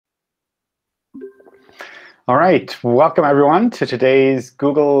All right, welcome everyone to today's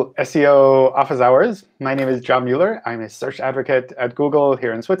Google SEO office hours. My name is John Mueller. I'm a search advocate at Google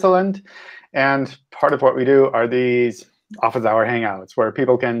here in Switzerland. And part of what we do are these office hour hangouts where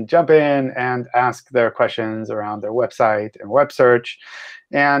people can jump in and ask their questions around their website and web search.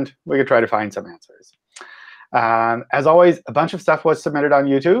 And we can try to find some answers. As always, a bunch of stuff was submitted on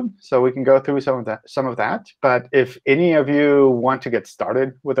YouTube, so we can go through some of that. But if any of you want to get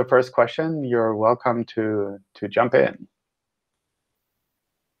started with the first question, you're welcome to jump in.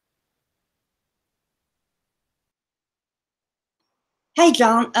 Hi,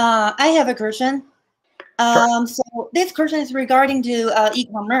 John. I have a question. Sure. So this question is regarding to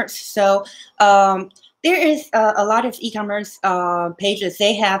e-commerce. So there is a lot of e-commerce pages.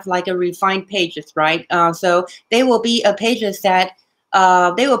 They have like a refined pages, right? So they will be pages that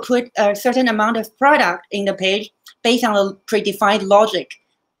they will put a certain amount of product in the page based on a predefined logic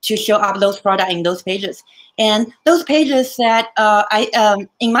to show up those products in those pages. And those pages that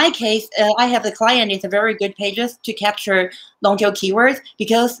in my case, I have the client is a very good pages to capture long tail keywords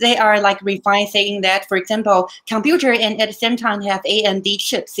because they are like refined, saying that, for example, computer and at the same time have AMD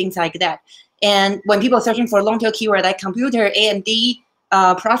chips, things like that. And when people are searching for long tail keyword like computer, AMD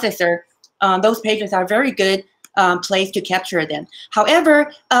processor, those pages are very good place to capture them.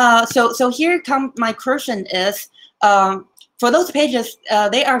 However, so here come my question is, for those pages,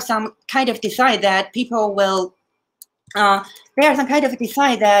 they are some kind of decide that people will, they are some kind of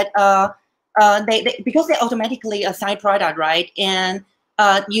decide that because they automatically assign product, right? And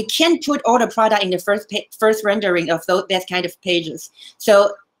you can't put all the product in the first rendering of that kind of pages.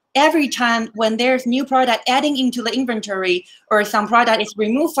 So every time when there's new product adding into the inventory or some product is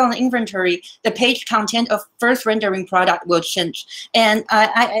removed from the inventory, the page content of first rendering product will change. And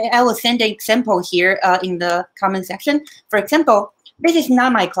I will send an example here in the comment section. For example, this is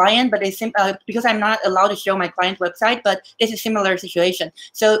not my client, but it's because I'm not allowed to show my client's website, but it's a similar situation.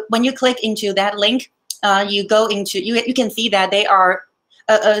 So when you click into that link, you go into, you can see that they are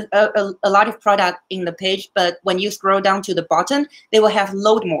a lot of product in the page, but when you scroll down to the bottom, they will have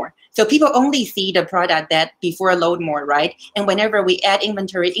load more. So people only see the product that before load more, right? And whenever we add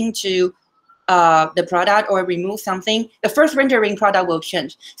inventory into the product or remove something, the first rendering product will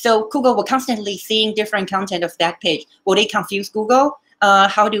change. So Google will constantly seeing different content of that page. Will they confuse Google?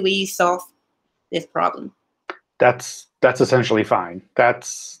 How do we solve this problem? That's essentially fine.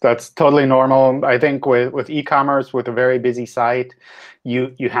 That's totally normal. I think with e-commerce, with a very busy site,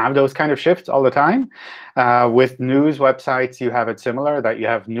 you have those kind of shifts all the time. With news websites, you have it similar, that you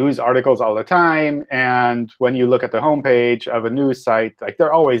have news articles all the time. And when you look at the homepage of a news site, like there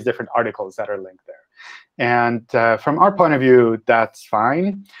are always different articles that are linked there. And from our point of view, that's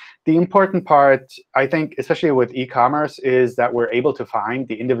fine. The important part, I think, especially with e-commerce, is that we're able to find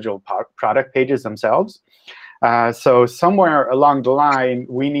the individual product pages themselves. So somewhere along the line,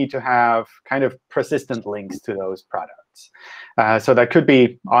 we need to have kind of persistent links to those products. So that could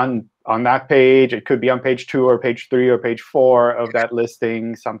be on that page. It could be on page 2 or page 3 or page 4 of that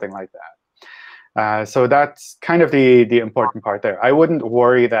listing, something like that. So that's kind of the important part there. I wouldn't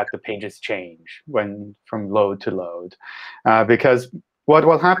worry that the pages change from load to load, because what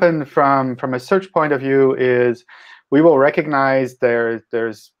will happen from a search point of view is we will recognize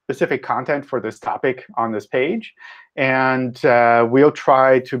there's specific content for this topic on this page. And we'll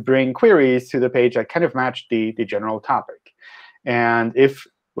try to bring queries to the page that kind of match the general topic. And if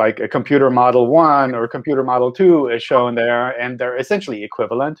like a computer model 1 or computer model 2 is shown there, and they're essentially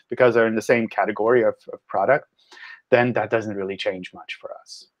equivalent because they're in the same category of product, then that doesn't really change much for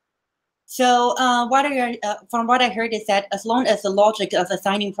us. So from what I heard is that as long as the logic of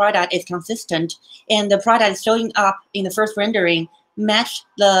assigning product is consistent and the product is showing up in the first rendering match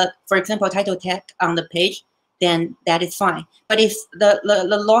the, for example, title tag on the page, then that is fine. But if the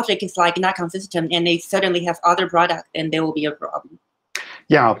logic is like not consistent and they certainly have other product, then there will be a problem.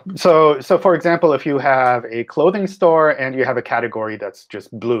 Yeah. So for example, if you have a clothing store and you have a category that's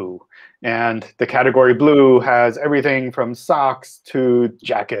just blue, and the category blue has everything from socks to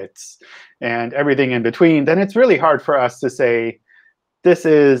jackets and everything in between, then it's really hard for us to say, this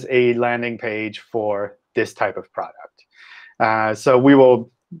is a landing page for this type of product. So we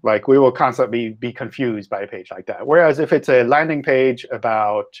will constantly be confused by a page like that. Whereas if it's a landing page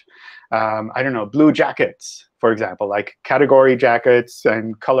about, I don't know, blue jackets, for example, like category jackets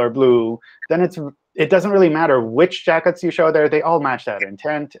and color blue, then it doesn't really matter which jackets you show there. They all match that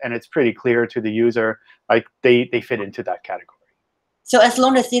intent, and it's pretty clear to the user, like they fit into that category. So as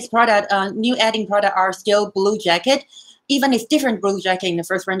long as this product, new adding product are still blue jacket, even if different blue jacket in the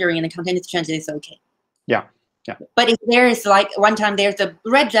first rendering and the content is changed, it's OK. Yeah. But if there is like one time there's a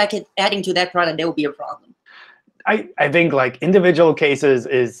red jacket adding to that product, there will be a problem. I think like individual cases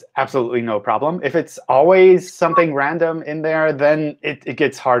is absolutely no problem. If it's always something random in there, then it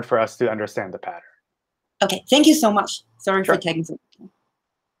gets hard for us to understand the pattern. Okay, thank you so much. Sorry Sure. for taking some time.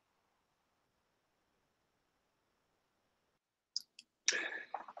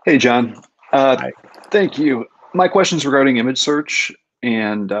 Hey, John. Hi. Thank you. My question is regarding image search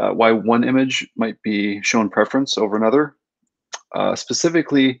and why one image might be shown preference over another.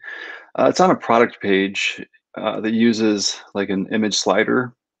 Specifically, it's on a product page that uses like an image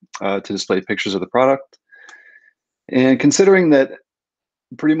slider to display pictures of the product. And considering that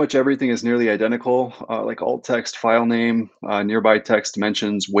pretty much everything is nearly identical, like alt text, file name, nearby text,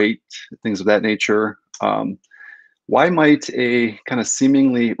 dimensions, weight, things of that nature. Why might a kind of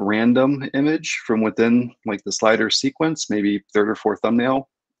seemingly random image from within like the slider sequence, maybe third or fourth thumbnail,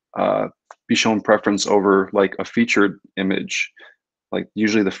 be shown preference over like a featured image, like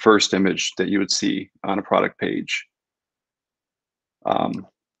usually the first image that you would see on a product page? I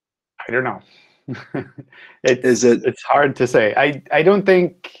don't know. Is it It's hard to say. I don't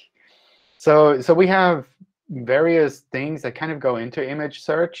think so. So we have various things that kind of go into image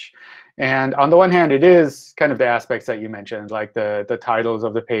search. And on the one hand, it is kind of the aspects that you mentioned, like the titles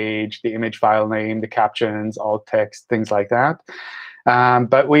of the page, the image file name, the captions, alt text, things like that.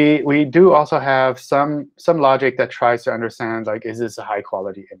 But we do also have some logic that tries to understand, like, is this a high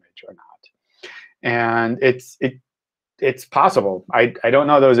quality image or not? And it's possible. I don't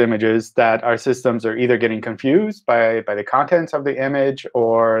know those images that our systems are either getting confused by the contents of the image,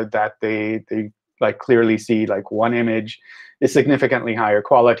 or that they like clearly see like one image is significantly higher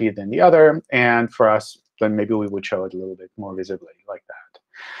quality than the other, and for us, then maybe we would show it a little bit more visibly like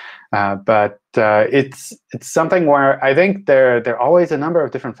that. But it's something where I think there are always a number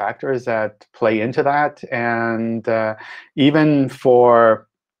of different factors that play into that, and even for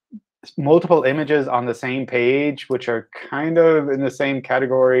multiple images on the same page, which are kind of in the same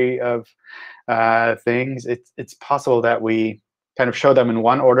category of things, it's possible that we kind of show them in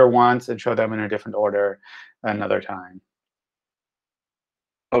one order once and show them in a different order another time.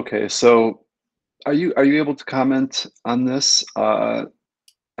 okay? So are you able to comment on this? I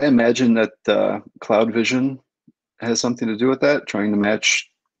imagine that cloud vision has something to do with that, trying to match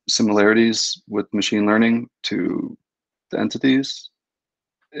similarities with machine learning to the entities.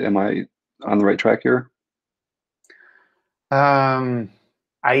 Am I on the right track here?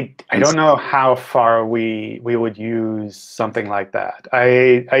 I don't know how far we would use something like that.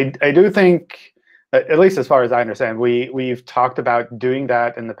 I do think, at least as far as I understand, we've talked about doing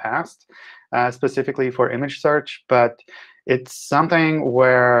that in the past, specifically for image search. But it's something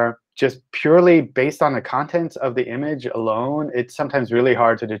where just purely based on the contents of the image alone, it's sometimes really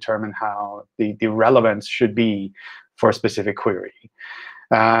hard to determine how the relevance should be for a specific query.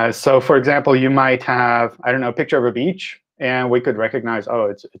 So for example, you might have, I don't know, a picture of a beach. And we could recognize, oh,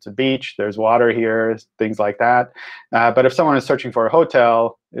 it's a beach. There's water here, things like that. But if someone is searching for a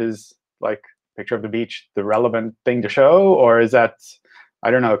hotel, is like picture of the beach the relevant thing to show? Or is that,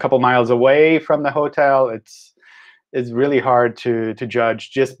 I don't know, a couple miles away from the hotel? It's really hard to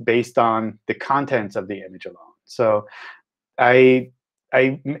judge just based on the contents of the image alone. So I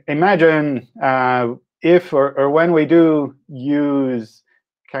imagine if or when we do use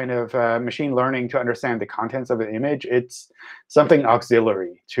kind of machine learning to understand the contents of an image, it's something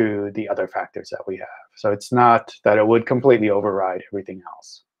auxiliary to the other factors that we have. So it's not that it would completely override everything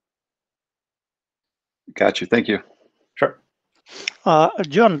else. Got you. Thank you. Sure.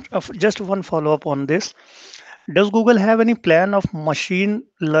 John, just one follow-up on this. Does Google have any plan of machine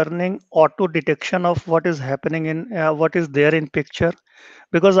learning auto detection of what is happening in what is there in picture?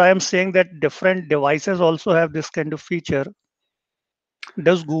 Because I am saying that different devices also have this kind of feature.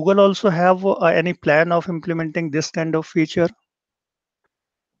 Does Google also have any plan of implementing this kind of feature?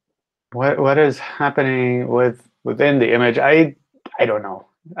 What is happening within the image? I don't know.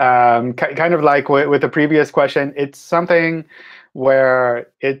 Kind of like with the previous question, it's something where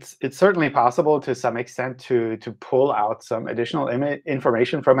it's certainly possible to some extent to pull out some additional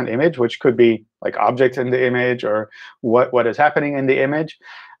information from an image, which could be like objects in the image or what is happening in the image.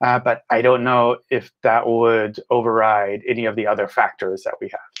 But I don't know if that would override any of the other factors that we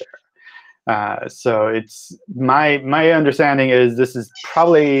have there. So it's my understanding is this is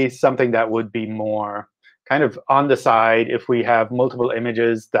probably something that would be more kind of on the side if we have multiple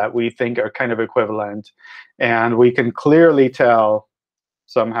images that we think are kind of equivalent, and we can clearly tell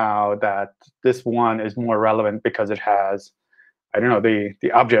somehow that this one is more relevant because it has, I don't know,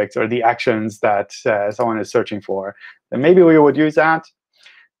 the objects or the actions that someone is searching for. Then maybe we would use that.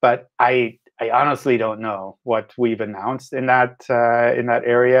 But I I honestly don't know what we've announced in that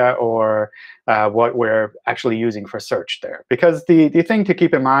area, or what we're actually using for search there. Because the thing to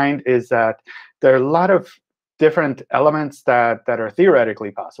keep in mind is that there are a lot of different elements that are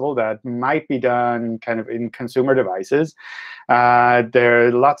theoretically possible that might be done kind of in consumer devices. There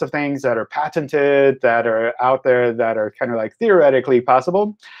are lots of things that are patented, that are out there, that are kind of like theoretically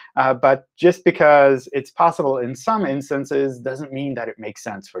possible. But just because it's possible in some instances doesn't mean that it makes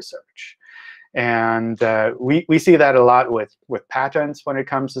sense for search. And we see that a lot with patents when it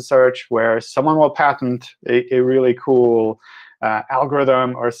comes to search, where someone will patent a really cool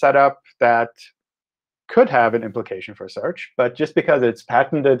algorithm or setup that could have an implication for search. But just because it's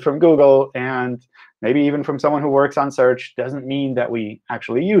patented from Google and maybe even from someone who works on search doesn't mean that we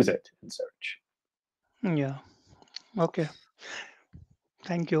actually use it in search. Yeah. Okay.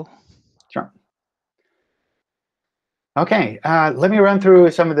 Thank you. Sure. OK, let me run through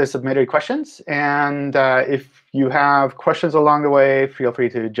some of the submitted questions. And if you have questions along the way, feel free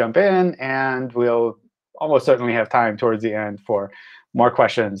to jump in. And we'll almost certainly have time towards the end for more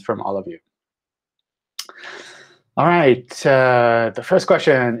questions from all of you. All right, the first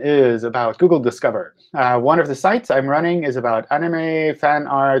question is about Google Discover. One of the sites I'm running is about anime, fan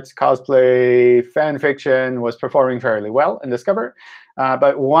arts, cosplay, fan fiction, was performing fairly well in Discover.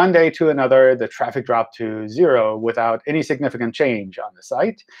 But one day to another, the traffic dropped to 0 without any significant change on the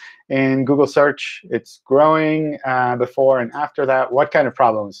site. In Google search, it's growing before and after that. What kind of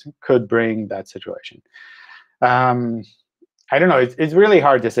problems could bring that situation? I don't know. It's really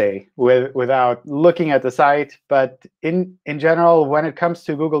hard to say without looking at the site. But in general, when it comes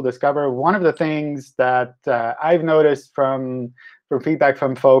to Google Discover, one of the things that I've noticed from feedback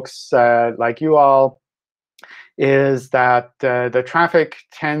from folks like you all is that the traffic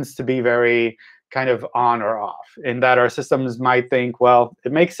tends to be very kind of on or off, in that our systems might think, well,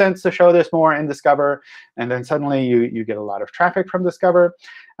 it makes sense to show this more in Discover. And then suddenly you get a lot of traffic from Discover.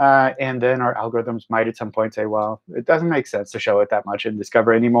 And then our algorithms might at some point say, well, it doesn't make sense to show it that much in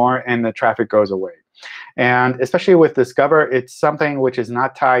Discover anymore. And the traffic goes away. And especially with Discover, it's something which is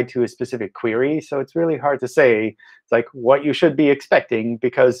not tied to a specific query. So it's really hard to say it's like what you should be expecting,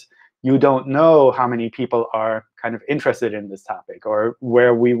 because you don't know how many people are kind of interested in this topic, or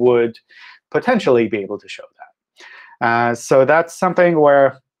where we would potentially be able to show that. So that's something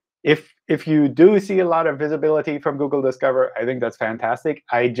where if you do see a lot of visibility from Google Discover, I think that's fantastic.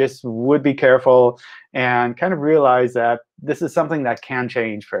 I just would be careful and kind of realize that this is something that can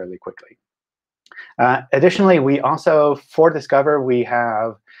change fairly quickly. Additionally, we also, for Discover, we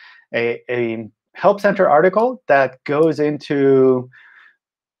have a Help Center article that goes into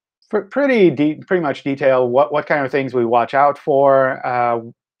pretty much detail what kind of things we watch out for,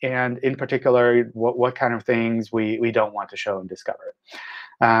 and in particular, what kind of things we don't want to show in Discover.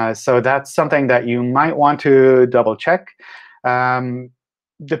 So that's something that you might want to double check.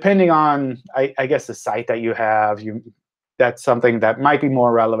 Depending on, I guess, the site that you have, that's something that might be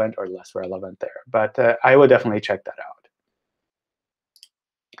more relevant or less relevant there. But I would definitely check that out.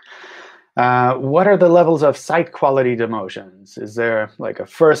 What are the levels of site quality demotions? Is there like a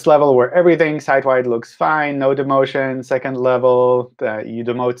first level where everything site-wide looks fine, no demotion? Second level, you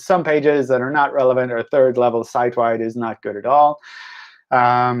demote some pages that are not relevant, or third level, site-wide is not good at all?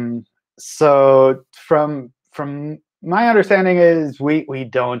 So from my understanding is we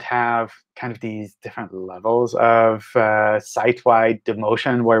don't have kind of these different levels of site-wide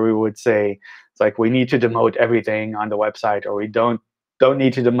demotion, where we would say it's like we need to demote everything on the website, or we don't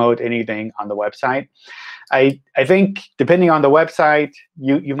need to demote anything on the website. I think depending on the website,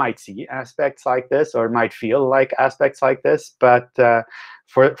 you might see aspects like this, or might feel like aspects like this. But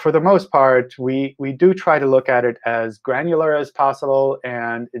for the most part, we do try to look at it as granular as possible.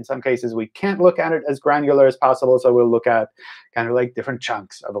 And in some cases, we can't look at it as granular as possible. So we'll look at kind of like different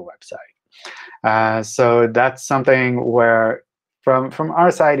chunks of a website. So that's something where from our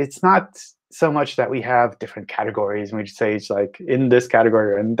side, it's not so much that we have different categories, and we just say it's like in this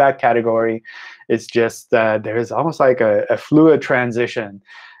category or in that category. It's just there's almost like a fluid transition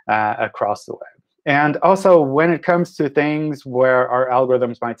across the web. And also, when it comes to things where our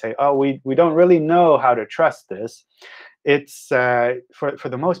algorithms might say, oh, we don't really know how to trust this, it's for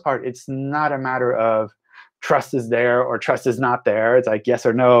the most part, it's not a matter of trust is there or trust is not there. It's like yes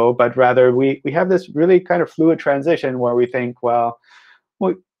or no, but rather we have this really kind of fluid transition where we think, well,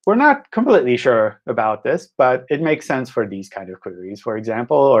 we're not completely sure about this, but it makes sense for these kind of queries, for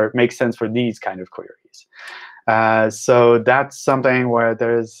example, or it makes sense for these kind of queries. So that's something where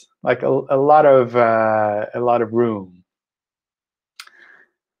there's like a lot of room.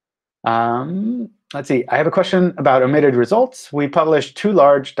 let's see. I have a question about omitted results. We published 2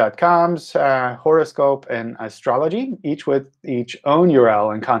 large .coms, horoscope and astrology, each with each own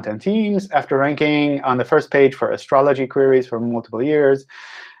URL and content teams. After ranking on the first page for astrology queries for multiple years,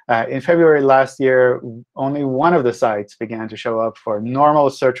 in February last year, only one of the sites began to show up for normal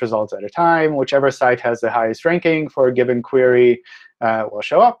search results at a time. Whichever site has the highest ranking for a given query will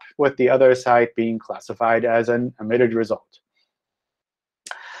show up, with the other site being classified as an omitted result.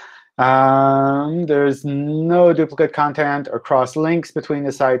 There's no duplicate content or cross links between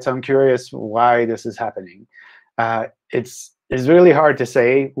the sites. I'm curious why this is happening. It's really hard to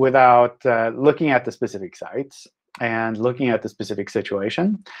say without looking at the specific sites and looking at the specific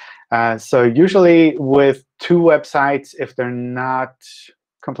situation. So usually with 2 websites, if they're not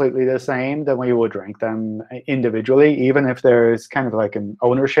completely the same, then we would rank them individually, even if there's kind of like an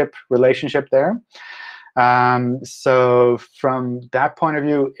ownership relationship there. So from that point of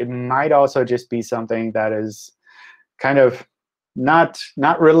view, it might also just be something that is kind of not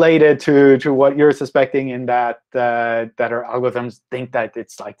related to what you're suspecting, in that that our algorithms think that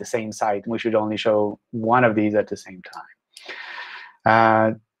it's like the same site, and we should only show one of these at the same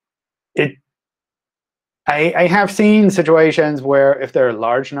time. I have seen situations where if there are a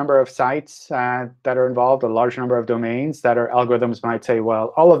large number of sites that are involved, a large number of domains, that our algorithms might say,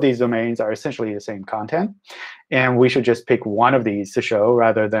 well, all of these domains are essentially the same content, and we should just pick one of these to show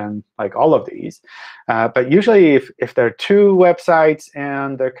rather than like all of these. But usually if there are 2 websites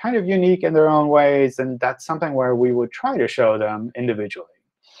and they're kind of unique in their own ways, then that's something where we would try to show them individually.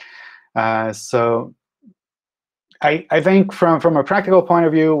 So I think from a practical point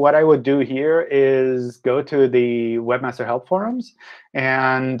of view, what I would do here is go to the Webmaster Help forums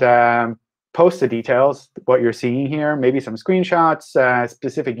and post the details, what you're seeing here, maybe some screenshots,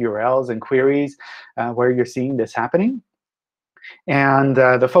 specific URLs and queries where you're seeing this happening. And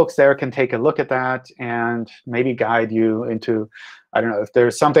the folks there can take a look at that and maybe guide you into, I don't know, if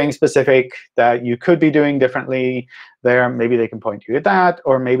there's something specific that you could be doing differently there, maybe they can point you at that,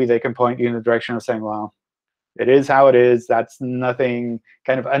 or maybe they can point you in the direction of saying, well, it is how it is. That's nothing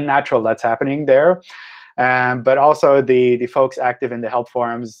kind of unnatural that's happening there. But also the folks active in the help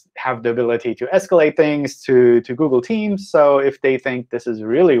forums have the ability to escalate things to Google Teams. So if they think this is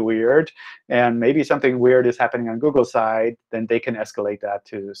really weird and maybe something weird is happening on Google's side, then they can escalate that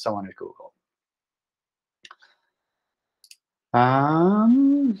to someone at Google.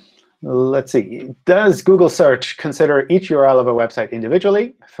 Let's see. Does Google Search consider each URL of a website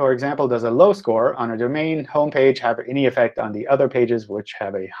individually? For example, does a low score on a domain homepage have any effect on the other pages which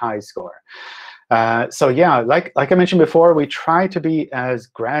have a high score? So yeah, like I mentioned before, we try to be as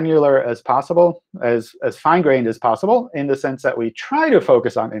granular as possible, as fine-grained as possible, in the sense that we try to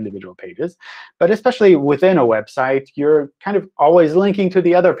focus on individual pages. But especially within a website, you're kind of always linking to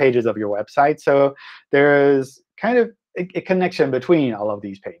the other pages of your website. So there's kind of a connection between all of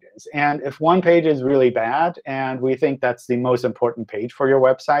these pages. And if one page is really bad and we think that's the most important page for your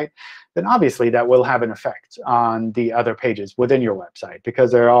website, then obviously that will have an effect on the other pages within your website,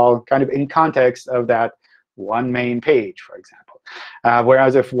 because they're all kind of in context of that one main page, for example.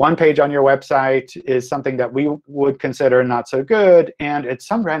 Whereas if one page on your website is something that we would consider not so good, and it's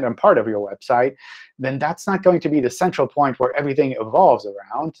some random part of your website, then that's not going to be the central point where everything evolves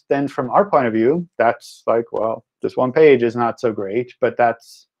around. Then from our point of view, that's like, well, this one page is not so great, but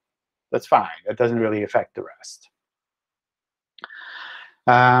that's fine. It doesn't really affect the rest.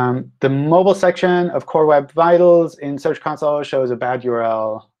 The mobile section of Core Web Vitals in Search Console shows a bad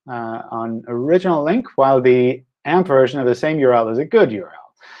URL on original link, while the AMP version of the same URL is a good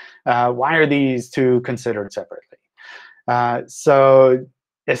URL. Why are these 2 considered separately? So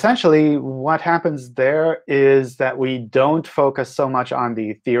essentially, what happens there is that we don't focus so much on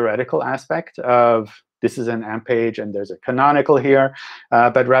the theoretical aspect of this is an AMP page and there's a canonical here,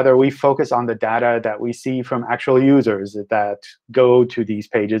 but rather we focus on the data that we see from actual users that go to these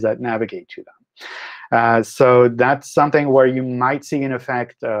pages, that navigate to them. So that's something where you might see an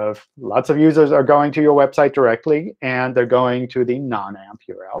effect of lots of users are going to your website directly, and they're going to the non-AMP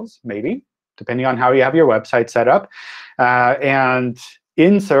URLs, maybe, depending on how you have your website set up. And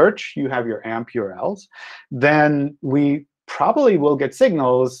in search, you have your AMP URLs. Then we probably will get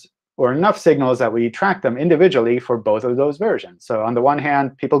signals, or enough signals, that we track them individually for both of those versions. So on the one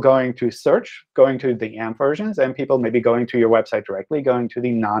hand, people going to search, going to the AMP versions, and people maybe going to your website directly, going to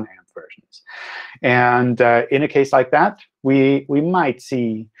the non-AMP versions. And in a case like that, we might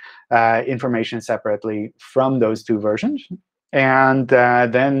see information separately from those 2 versions. And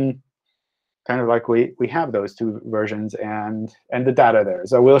then kind of like we have those 2 versions and the data there.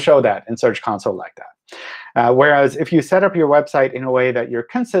 So we'll show that in Search Console like that. Whereas if you set up your website in a way that you're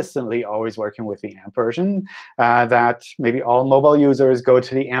consistently always working with the AMP version, that maybe all mobile users go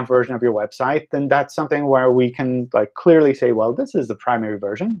to the AMP version of your website, then that's something where we can clearly say, well, this is the primary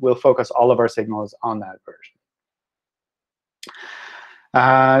version. We'll focus all of our signals on that version.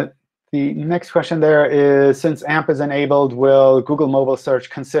 The next question there is, since AMP is enabled, will Google Mobile Search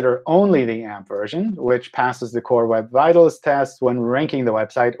consider only the AMP version, which passes the Core Web Vitals test when ranking the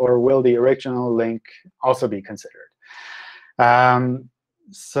website, or will the original link also be considered?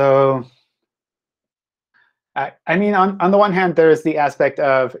 So I mean, on the one hand, there's the aspect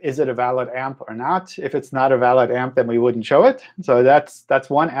of, is it a valid AMP or not? If it's not a valid AMP, then we wouldn't show it. So that's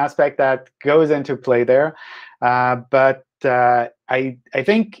one aspect that goes into play there. But I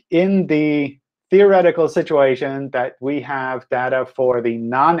think in the theoretical situation that we have data for the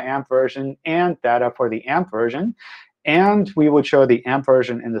non-AMP version and data for the AMP version, and we would show the AMP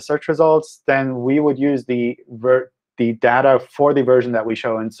version in the search results, then we would use the data for the version that we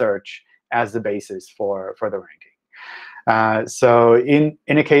show in search as the basis for the ranking. So in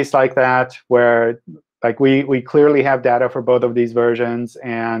a case like that, where we clearly have data for both of these versions,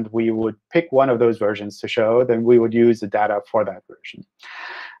 and we would pick one of those versions to show, then we would use the data for that version.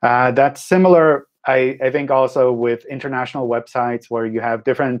 That's similar, I think, also with international websites where you have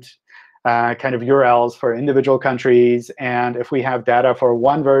different kind of URLs for individual countries. And if we have data for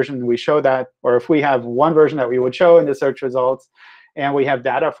one version, we show that. Or if we have one version that we would show in the search results, and we have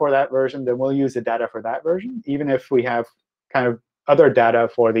data for that version, then we'll use the data for that version, even if we have kind of other data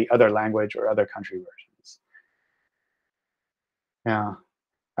for the other language or other country versions. Yeah.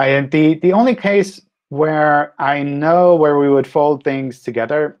 And the only case where I know where we would fold things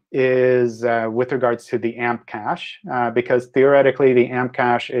together is with regards to the AMP cache, because theoretically the AMP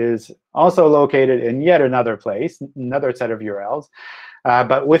cache is also located in yet another place, another set of URLs.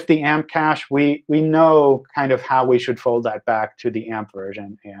 But with the AMP cache, we know kind of how we should fold that back to the AMP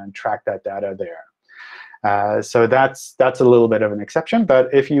version and track that data there. So that's a little bit of an exception.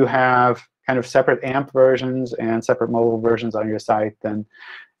 But if you have kind of separate AMP versions and separate mobile versions on your site, then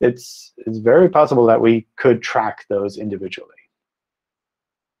it's very possible that we could track those individually.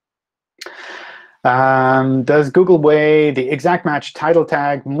 Does Google weigh the exact match title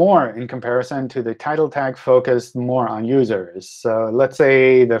tag more in comparison to the title tag focused more on users? So let's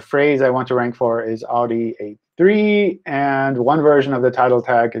say the phrase I want to rank for is Audi A3, and one version of the title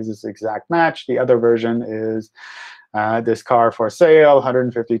tag is this exact match. The other version is this car for sale,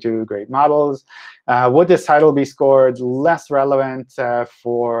 152 great models. Would this title be scored less relevant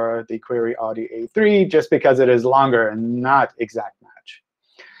for the query Audi A3 just because it is longer and not exact match?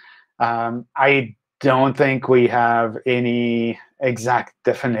 I don't think we have any exact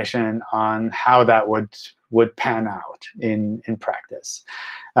definition on how that would pan out in practice.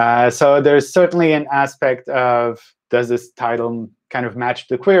 So there's certainly an aspect of, does this title kind of match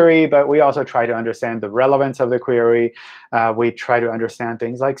the query? But we also try to understand the relevance of the query. We try to understand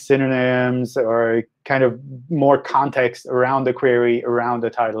things like synonyms or kind of more context around the query, around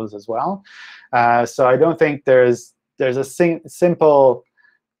the titles as well. So I don't think there's a simple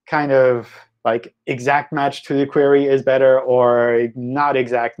kind of exact match to the query is better, or not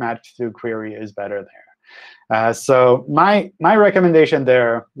exact match to the query is better there. So my recommendation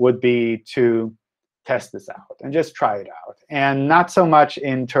there would be to test this out and just try it out. And not so much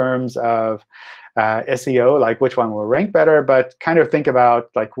in terms of SEO, like which one will rank better, but kind of think about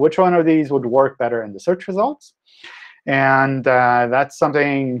which one of these would work better in the search results. And that's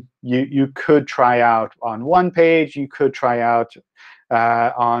something you could try out on one page. You could try out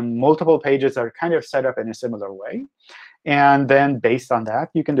on multiple pages that are kind of set up in a similar way. And then based on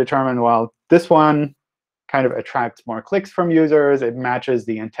that, you can determine, well, this one kind of attracts more clicks from users. It matches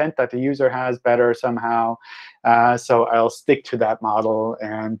the intent that the user has better somehow. So I'll stick to that model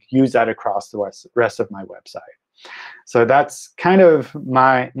and use that across the rest of my website. So that's kind of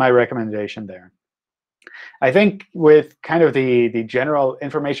my recommendation there. I think with kind of the general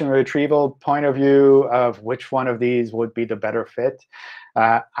information retrieval point of view of which one of these would be the better fit,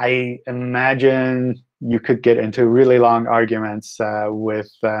 I imagine you could get into really long arguments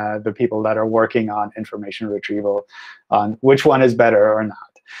with the people that are working on information retrieval on which one is better or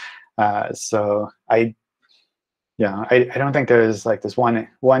not. So I don't think there's this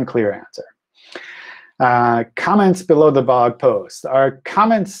one clear answer. Comments below the blog post. Are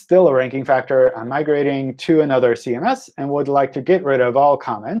comments still a ranking factor? I'm migrating to another CMS and would like to get rid of all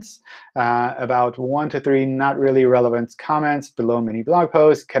comments. About 1 to 3 not really relevant comments below mini blog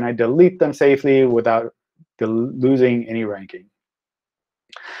posts. Can I delete them safely without losing any ranking?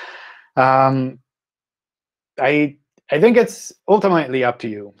 I I think it's ultimately up to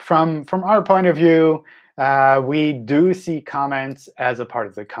you. From our point of view, we do see comments as a part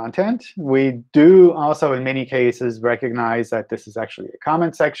of the content. We do also, in many cases, recognize that this is actually a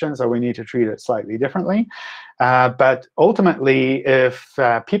comment section, so we need to treat it slightly differently. But ultimately, if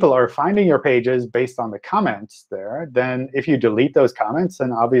people are finding your pages based on the comments there, then if you delete those comments,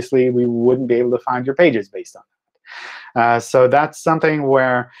 then obviously we wouldn't be able to find your pages based on that. So that's something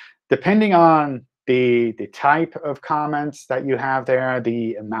where, depending on the type of comments that you have there,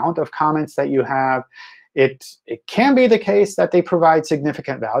 the amount of comments that you have, it can be the case that they provide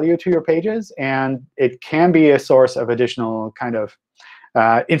significant value to your pages, and it can be a source of additional kind of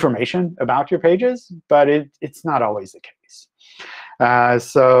information about your pages, but it's not always the case.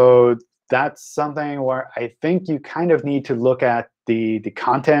 So that's something where I think you kind of need to look at the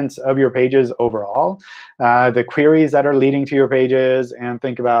contents of your pages overall, the queries that are leading to your pages, and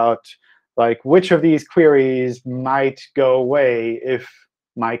think about like which of these queries might go away if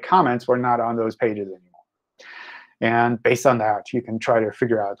my comments were not on those pages anymore. And based on that, you can try to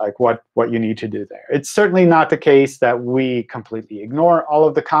figure out like what you need to do there. It's certainly not the case that we completely ignore all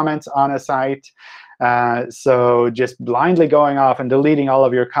of the comments on a site. So just blindly going off and deleting all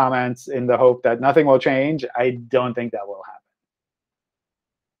of your comments in the hope that nothing will change, I don't think that will happen.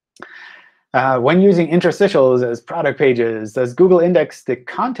 When using interstitials as product pages, does Google index the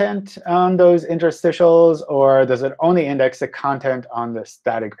content on those interstitials, or does it only index the content on the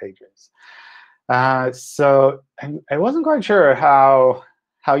static pages? So I wasn't quite sure how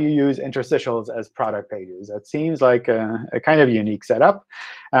you use interstitials as product pages. That seems like a kind of unique setup.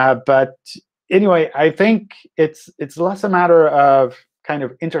 But anyway, I think it's less a matter of kind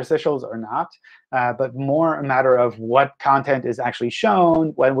of interstitials or not, but more a matter of what content is actually shown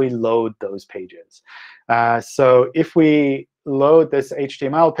when we load those pages. So if we load this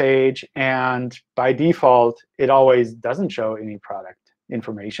HTML page, and by default, it always doesn't show any product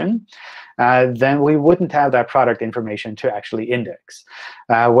information, then we wouldn't have that product information to actually index.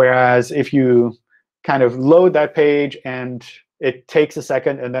 Whereas if you kind of load that page and it takes a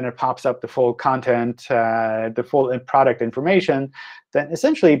second and then it pops up the full content, the full product information, then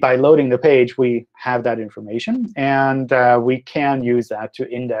essentially by loading the page, we have that information. And we can use that to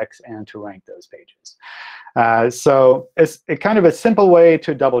index and to rank those pages. So it's kind of a simple way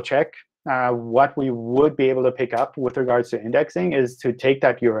to double check what we would be able to pick up with regards to indexing is to take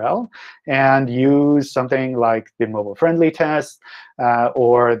that URL and use something like the mobile-friendly test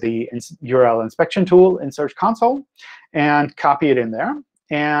or the URL inspection tool in Search Console and copy it in there,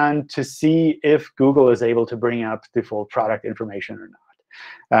 and to see if Google is able to bring up the full product information or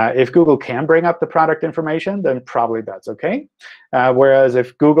not. If Google can bring up the product information, then probably that's OK. Whereas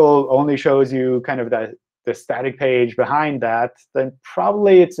if Google only shows you kind of the static page behind that, then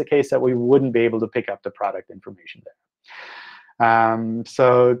probably it's the case that we wouldn't be able to pick up the product information there.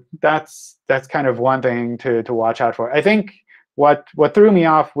 So that's kind of one thing to watch out for. I think what threw me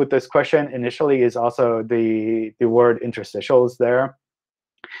off with this question initially is also the word interstitials there,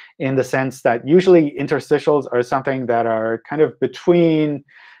 in the sense that usually interstitials are something that are kind of between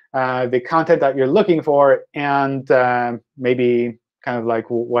the content that you're looking for and maybe kind of like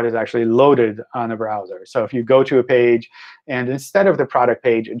what is actually loaded on a browser. So if you go to a page, and instead of the product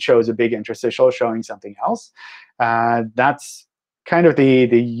page, it shows a big interstitial showing something else, that's kind of the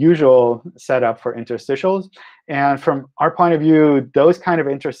usual setup for interstitials. And from our point of view, those kind of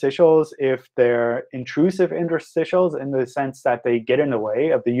interstitials, if they're intrusive interstitials in the sense that they get in the way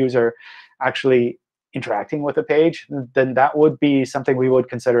of the user actually interacting with the page, then that would be something we would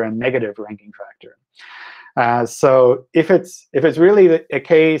consider a negative ranking factor. So if it's really a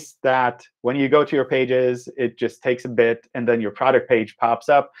case that when you go to your pages, it just takes a bit, and then your product page pops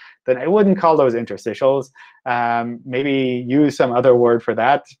up, then I wouldn't call those interstitials. Maybe use some other word for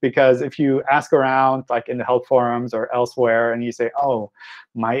that, because if you ask around, like in the help forums or elsewhere, and you say, oh,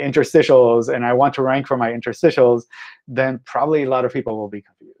 my interstitials, and I want to rank for my interstitials, then probably a lot of people will be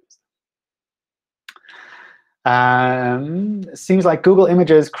confused. Seems like Google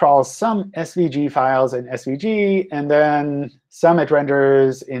Images crawls some SVG files in SVG, and then some it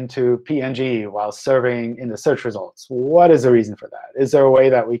renders into PNG while serving in the search results. What is the reason for that? Is there a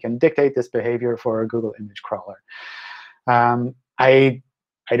way that we can dictate this behavior for a Google image crawler? I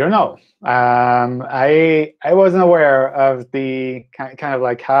don't know. I wasn't aware of the kind of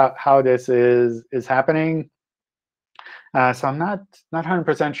like how this is happening. So I'm not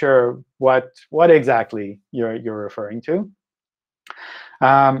 100% sure what exactly you're referring to.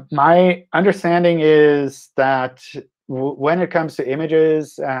 My understanding is that when it comes to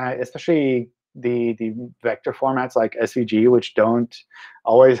images, especially the vector formats like SVG, which don't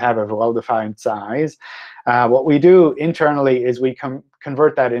always have a well-defined size. What we do internally is we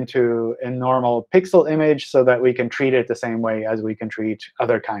convert that into a normal pixel image so that we can treat it the same way as we can treat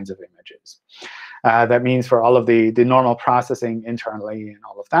other kinds of images. That means for all of the normal processing internally and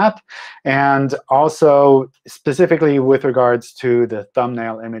all of that. And also specifically with regards to the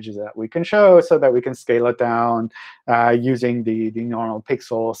thumbnail images that we can show so that we can scale it down using the normal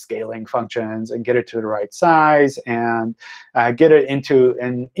pixel scaling functions and get it to the right size and get it into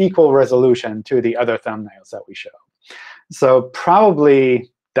an equal resolution to the other thumbnails that we show. So probably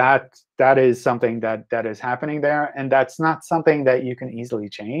that is something that is happening there. And that's not something that you can easily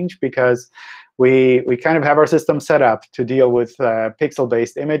change because we kind of have our system set up to deal with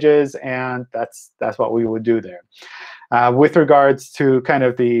pixel-based images, and that's what we would do there. With regards to kind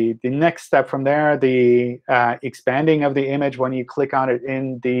of the next step from there, the expanding of the image when you click on it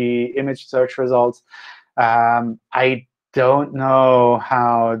in the image search results, I don't know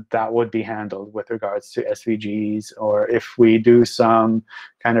how that would be handled with regards to SVGs, or if we do some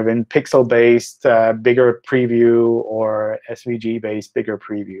kind of in pixel-based bigger preview or SVG-based bigger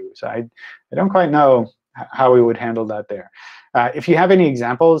preview. So I don't quite know how we would handle that there. If you have any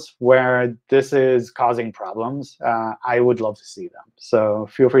examples where this is causing problems, I would love to see them. So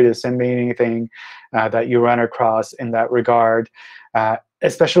feel free to send me anything that you run across in that regard,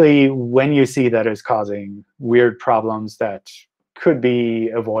 especially when you see that it's causing weird problems that could be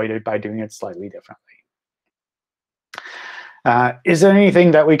avoided by doing it slightly differently. Is there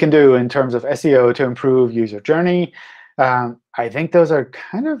anything that we can do in terms of SEO to improve user journey? I think those are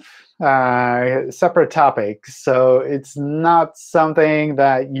kind of separate topics. So it's not something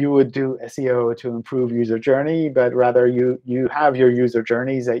that you would do SEO to improve user journey, but rather you have your user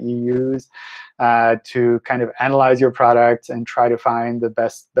journeys that you use to kind of analyze your products and try to find the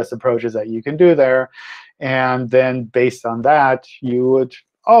best approaches that you can do there. And then based on that, you would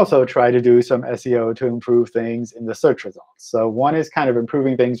also try to do some SEO to improve things in the search results. So one is kind of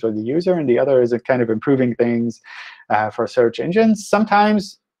improving things for the user, and the other is kind of improving things for search engines.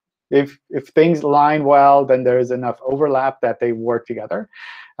 Sometimes if things align well, then there's enough overlap that they work together.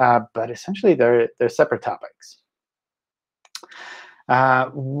 But essentially, they're separate topics.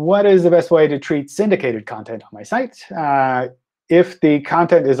 What is the best way to treat syndicated content on my site? If the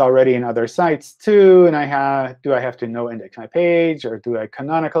content is already in other sites too, and do I have to no-index my page, or do I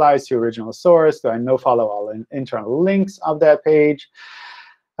canonicalize the original source? Do I no-follow all internal links of that page?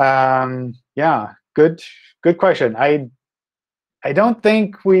 Yeah, good question. I don't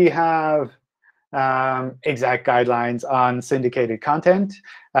think we have exact guidelines on syndicated content.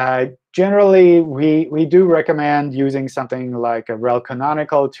 Generally, we do recommend using something like a rel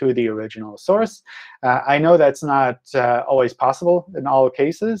canonical to the original source. I know that's not always possible in all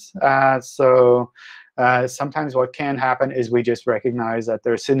cases. So sometimes what can happen is we just recognize that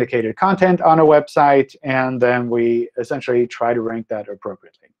there's syndicated content on a website, and then we essentially try to rank that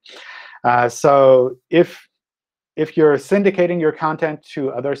appropriately. So if you're syndicating your content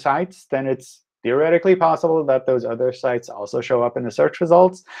to other sites, then it's theoretically possible that those other sites also show up in the search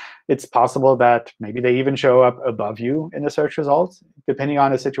results. It's possible that maybe they even show up above you in the search results, depending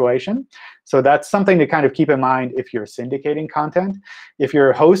on the situation. So that's something to kind of keep in mind if you're syndicating content. If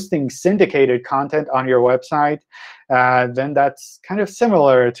you're hosting syndicated content on your website, then that's kind of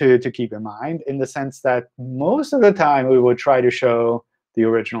similar to keep in mind, in the sense that most of the time we would try to show the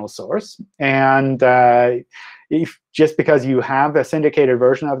original source. And just because you have a syndicated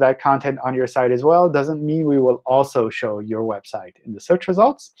version of that content on your site as well doesn't mean we will also show your website in the search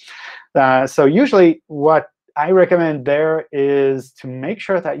results. So usually what I recommend there is to make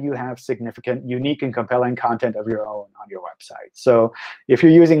sure that you have significant, unique, and compelling content of your own on your website. So if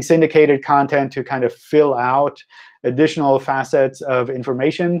you're using syndicated content to kind of fill out additional facets of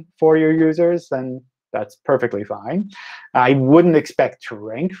information for your users, then that's perfectly fine. I wouldn't expect to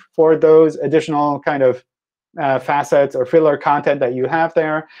rank for those additional kind of facets or filler content that you have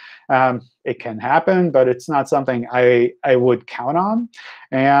there. It can happen, but it's not something I would count on.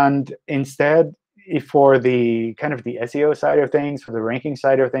 And instead, for the kind of the SEO side of things, for the ranking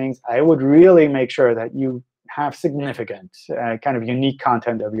side of things, I would really make sure that you have significant kind of unique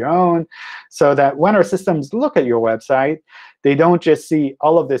content of your own, so that when our systems look at your website, they don't just see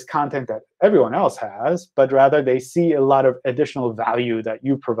all of this content that everyone else has, but rather they see a lot of additional value that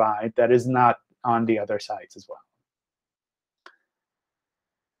you provide that is not on the other sites as well.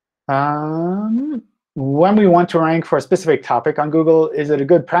 When we want to rank for a specific topic on Google, is it a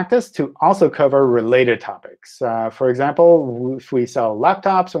good practice to also cover related topics? For example, if we sell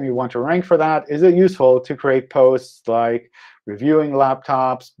laptops and we want to rank for that, is it useful to create posts like reviewing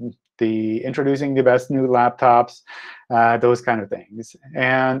laptops, the introducing the best new laptops, those kind of things.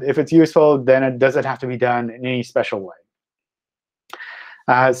 And if it's useful, then it doesn't have to be done in any special way.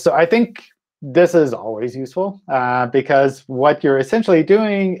 So I think this is always useful, because what you're essentially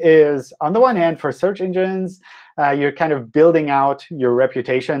doing is, on the one hand, for search engines, you're kind of building out your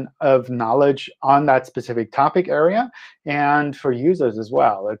reputation of knowledge on that specific topic area. And for users as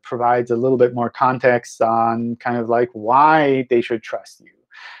well, it provides a little bit more context on kind of like why they should trust you.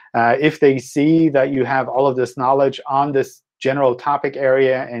 If they see that you have all of this knowledge on this general topic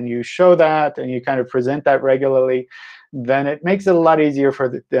area, and you show that, and you kind of present that regularly, then it makes it a lot easier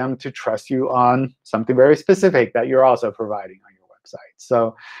for them to trust you on something very specific that you're also providing on your website.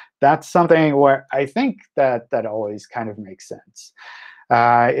 So that's something where I think that always kind of makes sense.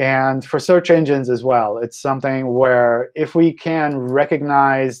 And for search engines as well, it's something where if we can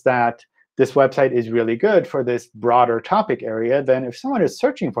recognize that this website is really good for this broader topic area, then if someone is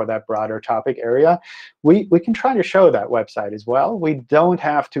searching for that broader topic area, we can try to show that website as well. We don't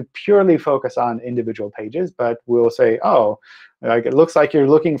have to purely focus on individual pages, but we'll say, oh, like it looks like you're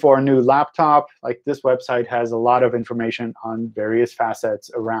looking for a new laptop. Like this website has a lot of information on various facets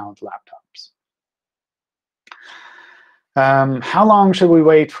around laptops. How long should we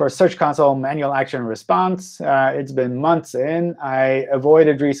wait for Search Console manual action response? It's been months in. I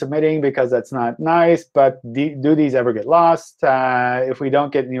avoided resubmitting because that's not nice. But do these ever get lost? If we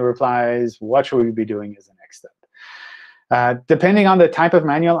don't get any replies, what should we be doing as the next step? Depending on the type of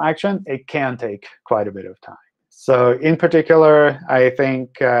manual action, it can take quite a bit of time. So in particular, I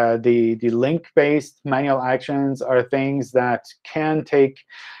think the link-based manual actions are things that can take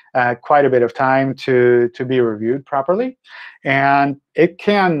quite a bit of time to be reviewed properly. And it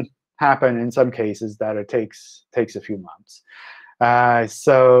can happen in some cases that it takes a few months.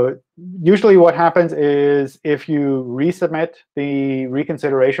 So usually what happens is if you resubmit the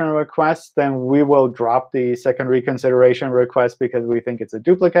reconsideration request, then we will drop the second reconsideration request because we think it's a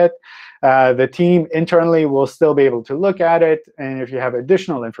duplicate. The team internally will still be able to look at it. And if you have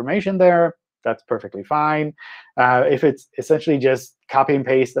additional information there, that's perfectly fine. If it's essentially just copy and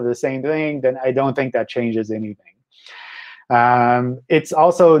paste of the same thing, then I don't think that changes anything. It's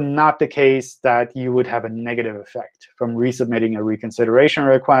also not the case that you would have a negative effect from resubmitting a reconsideration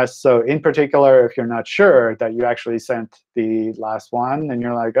request. So in particular, if you're not sure that you actually sent the last one, and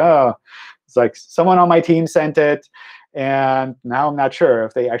you're like, oh, it's like someone on my team sent it, and now I'm not sure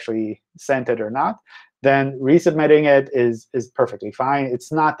if they actually sent it or not, then resubmitting it is perfectly fine.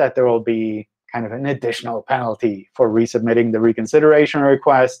 It's not that there will be kind of an additional penalty for resubmitting the reconsideration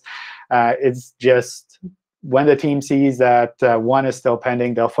request. It's just when the team sees that one is still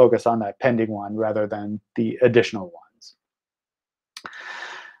pending, they'll focus on that pending one rather than the additional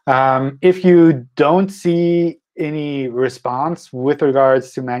ones. If you don't see any response with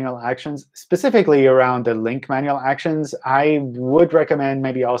regards to manual actions, specifically around the link manual actions, I would recommend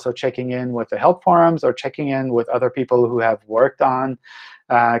maybe also checking in with the help forums or checking in with other people who have worked on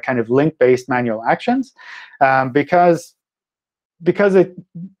kind of link-based manual actions, because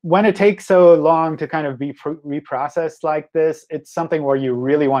when it takes so long to kind of be reprocessed like this, it's something where you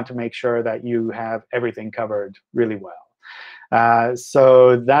really want to make sure that you have everything covered really well.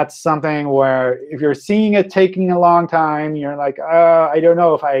 So that's something where if you're seeing it taking a long time, you're like, I don't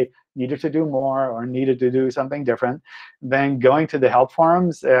know if I needed to do more or needed to do something different, then going to the help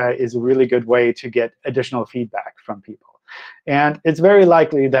forums is a really good way to get additional feedback from people. And it's very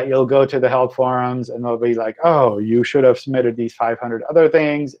likely that you'll go to the help forums, and they'll be like, oh, you should have submitted these 500 other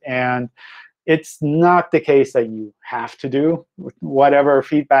things. And it's not the case that you have to do whatever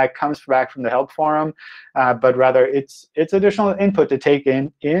feedback comes back from the help forum, but rather it's additional input to take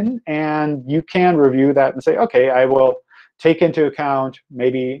in, and you can review that and say, OK, I will take into account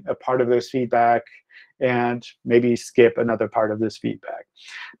maybe a part of this feedback and maybe skip another part of this feedback.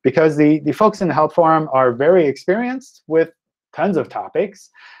 Because the folks in the help forum are very experienced with tons of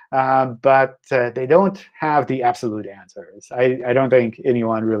topics, but they don't have the absolute answers. I don't think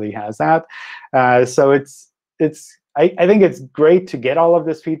anyone really has that. So I think it's great to get all of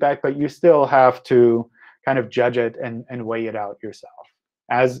this feedback, but you still have to kind of judge it and weigh it out yourself,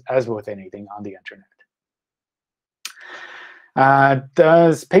 as with anything on the internet.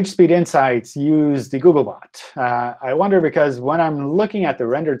 Does PageSpeed Insights use the Googlebot? I wonder because when I'm looking at the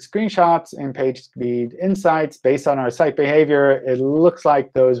rendered screenshots in PageSpeed Insights based on our site behavior, it looks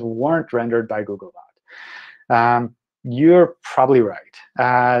like those weren't rendered by Googlebot. You're probably right.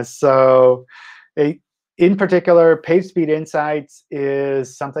 In particular, PageSpeed Insights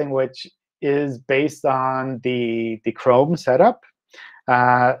is something which is based on the Chrome setup.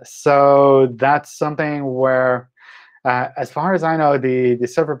 So that's something where As far as I know, the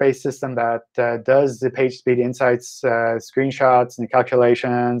server-based system that does the page speed insights, screenshots and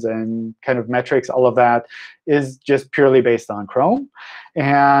calculations and kind of metrics, all of that, is just purely based on Chrome.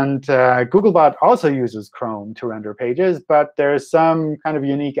 And Googlebot also uses Chrome to render pages, but there's some kind of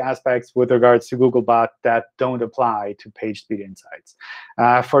unique aspects with regards to Googlebot that don't apply to page speed insights.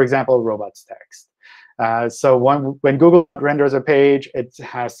 For example, robots text. So when Google renders a page, it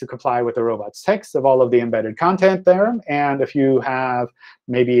has to comply with the robots text of all of the embedded content there. And if you have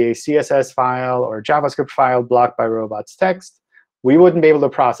maybe a CSS file or JavaScript file blocked by robots text, we wouldn't be able to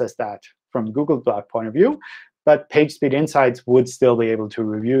process that from Googlebot point of view. But PageSpeed Insights would still be able to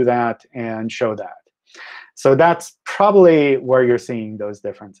review that and show that. So that's probably where you're seeing those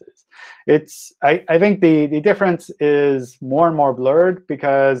differences. I think the difference is more and more blurred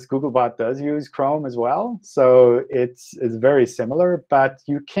because Googlebot does use Chrome as well. So it's very similar. But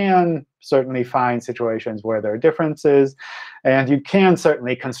you can certainly find situations where there are differences. And you can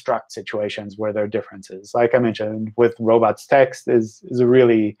certainly construct situations where there are differences. Like I mentioned, with robots text is a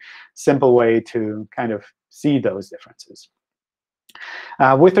really simple way to kind of see those differences.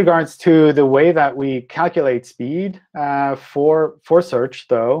 With regards to the way that we calculate speed for search,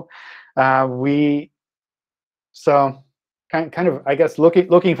 though, so kind of, I guess,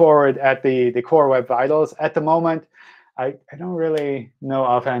 looking forward at the core Web Vitals. At the moment, I don't really know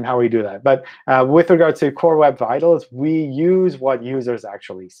offhand how we do that. But with regards to core Web Vitals, we use what users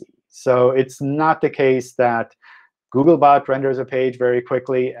actually see. So it's not the case that Googlebot renders a page very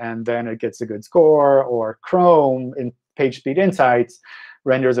quickly, and then it gets a good score, or Chrome in PageSpeed Insights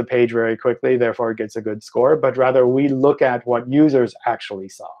renders a page very quickly, therefore it gets a good score. But rather, we look at what users actually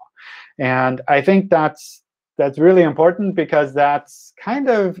saw. And I think that's really important because that's kind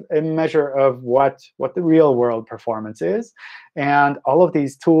of a measure of what the real-world performance is. And all of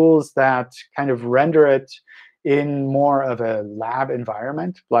these tools that kind of render it in more of a lab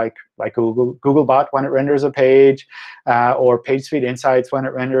environment, like Googlebot when it renders a page, or PageSpeed Insights when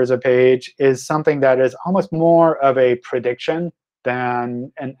it renders a page, is something that is almost more of a prediction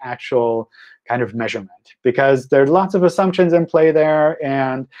than an actual kind of measurement. Because there are lots of assumptions in play there.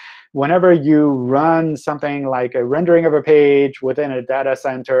 And whenever you run something like a rendering of a page within a data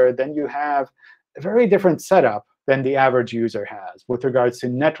center, then you have a very different setup than the average user has with regards to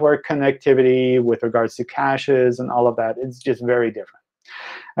network connectivity, with regards to caches, and all of that. It's just very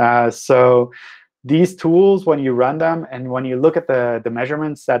different. So these tools, when you run them and when you look at the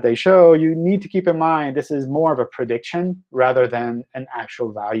measurements that they show, you need to keep in mind this is more of a prediction rather than an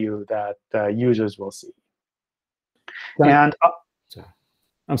actual value that users will see. And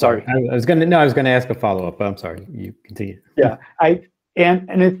I'm sorry. I was gonna ask a follow-up, but I'm sorry. You continue. Yeah,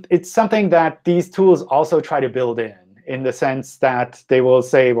 and it's something that these tools also try to build in the sense that they will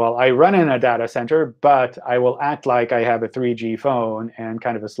say, well, I run in a data center, but I will act like I have a 3G phone and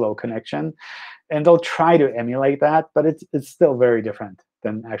kind of a slow connection. And they'll try to emulate that, but it's still very different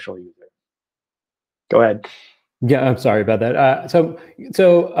than actual user. Go ahead. Yeah, I'm sorry about that. So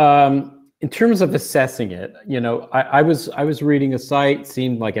in terms of assessing it, I was reading a site,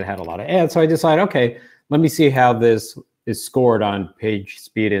 seemed like it had a lot of ads, so I decided, OK, let me see how this is scored on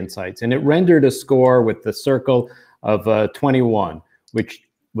PageSpeed Insights. And it rendered a score with the circle of 21, which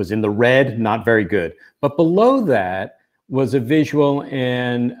was in the red, not very good. But below that was a visual,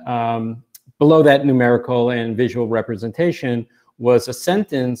 and below that numerical and visual representation was a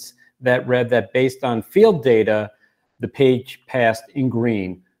sentence that read that based on field data, the page passed in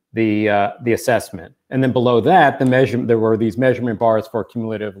green the assessment. And then below that, there were these measurement bars for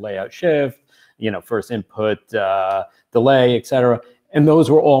cumulative layout shift, first input, delay, et cetera. And those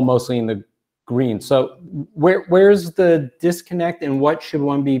were all mostly in the green. So where's the disconnect, and what should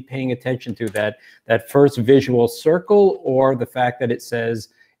one be paying attention to? That first visual circle, or the fact that it says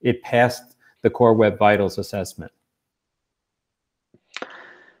it passed the Core Web Vitals assessment?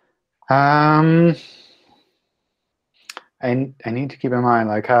 I need to keep in mind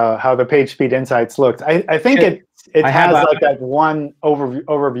like how the PageSpeed Insights looked. I think it has like that one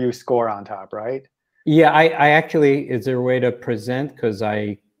overview score on top, right? Yeah, I actually, is there a way to present? Because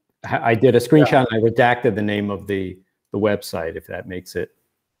I did a screenshot, and I redacted the name of the website, if that makes it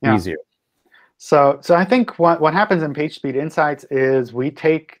easier. So I think what happens in PageSpeed Insights is we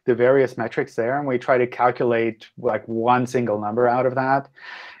take the various metrics there, and we try to calculate like one single number out of that.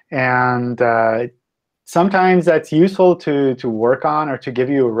 And sometimes that's useful to work on, or to give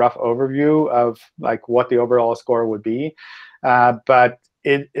you a rough overview of like what the overall score would be. But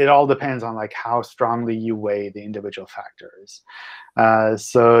it all depends on like how strongly you weigh the individual factors.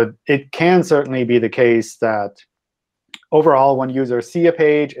 So it can certainly be the case that overall, when users see a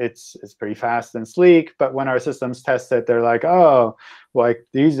page, it's pretty fast and sleek. But when our systems test it, they're like, oh, like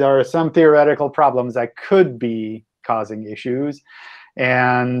these are some theoretical problems that could be causing issues.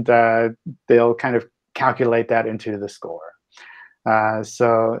 And they'll kind of calculate that into the score.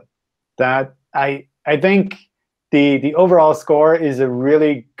 So that I think the overall score is a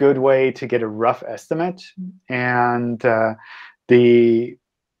really good way to get a rough estimate. And the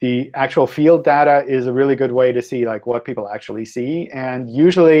actual field data is a really good way to see like what people actually see. And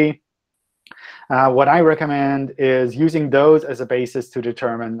usually, what I recommend is using those as a basis to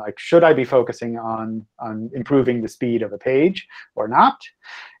determine, like, should I be focusing on improving the speed of a page or not?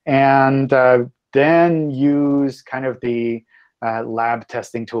 And then use kind of the lab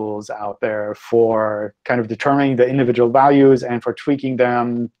testing tools out there for kind of determining the individual values and for tweaking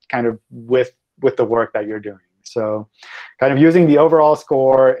them kind of with the work that you're doing. So kind of using the overall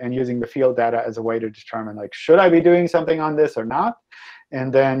score and using the field data as a way to determine, like, should I be doing something on this or not?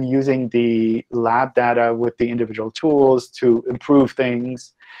 And then using the lab data with the individual tools to improve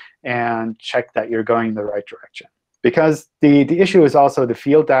things and check that you're going in the right direction. Because the issue is also the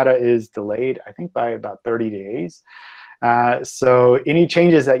field data is delayed, I think, by about 30 days. So any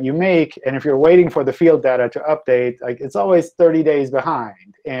changes that you make, and if you're waiting for the field data to update, like, it's always 30 days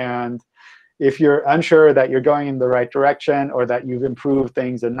behind. And if you're unsure that you're going in the right direction or that you've improved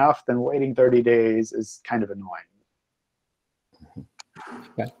things enough, then waiting 30 days is kind of annoying.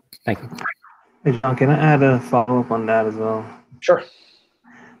 Okay. Thank you. Hey, John, can I add a follow-up on that as well? Sure.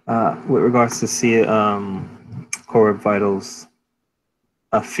 With regards to Core Web Vitals,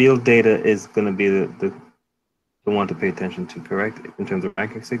 field data is going to be the one to pay attention to, correct, in terms of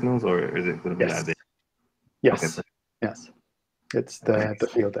ranking signals, or is it going to be Yes. lab data? Yes. Okay. Yes. It's the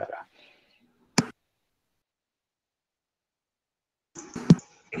field data.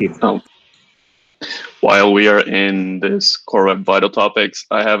 While we are in this Core Web Vital topics,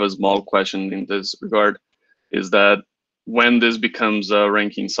 I have a small question in this regard. Is that when this becomes a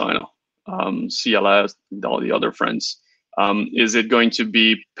ranking signal, CLS, and all the other friends, is it going to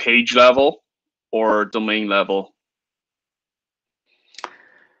be page level or domain level?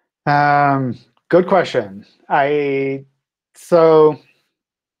 Good question. So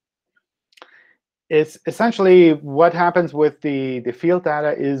it's essentially what happens with the field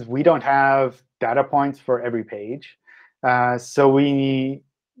data is we don't have data points for every page. So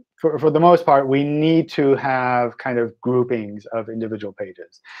for the most part, we need to have kind of groupings of individual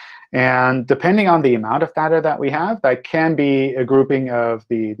pages. And depending on the amount of data that we have, that can be a grouping of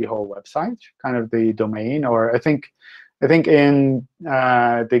the whole website, kind of the domain. Or I think in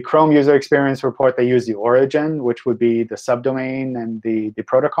the Chrome user experience report, they use the origin, which would be the subdomain and the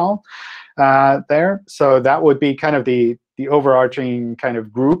protocol there. So that would be kind of the overarching kind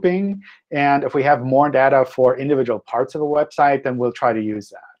of grouping. And if we have more data for individual parts of a website, then we'll try to use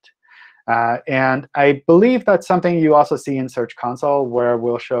that. And I believe that's something you also see in Search Console, where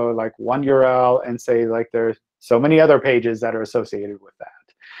we'll show like one URL and say, like, there's so many other pages that are associated with that.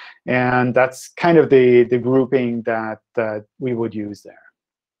 And that's kind of the grouping that we would use there.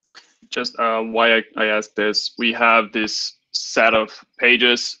 Just why I asked this, we have this set of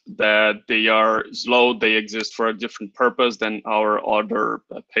pages that they are slow. They exist for a different purpose than our other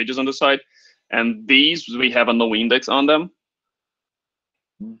pages on the site. And these, we have a no index on them,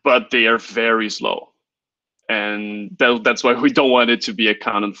 but they are very slow. And that's why we don't want it to be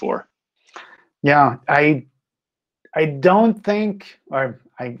accounted for. Yeah, I don't think, or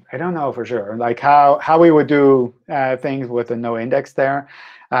I don't know for sure, like how we would do things with a no index there.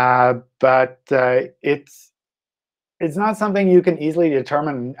 But it's not something you can easily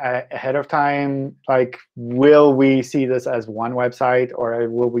determine ahead of time. Like, will we see this as one website, or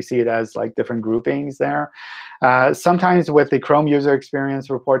will we see it as like different groupings there? Sometimes with the Chrome user experience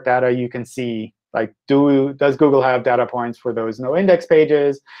report data, you can see, like, does Google have data points for those no index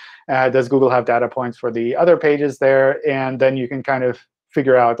pages? Does Google have data points for the other pages there? And then you can kind of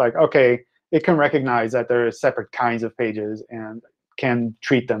figure out, like, OK, it can recognize that there are separate kinds of pages and can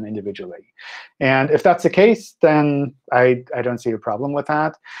treat them individually. And if that's the case, then I don't see a problem with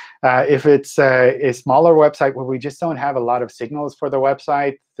that. If it's a smaller website where we just don't have a lot of signals for the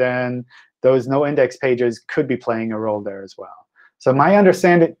website, then those no index pages could be playing a role there as well. So my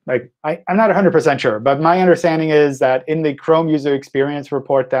understanding, like, I'm not 100% sure, but my understanding is that in the Chrome user experience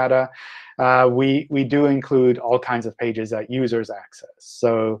report data, we do include all kinds of pages that users access.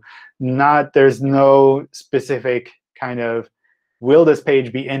 So there's no specific kind of, will this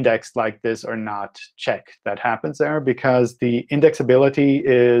page be indexed like this or not, check that happens there, because the indexability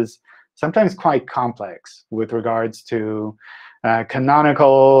is sometimes quite complex with regards to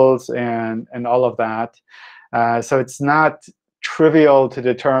canonicals and all of that. So it's not trivial to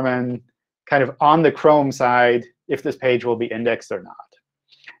determine kind of on the Chrome side if this page will be indexed or not.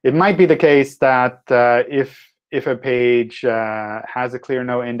 It might be the case that if a page has a clear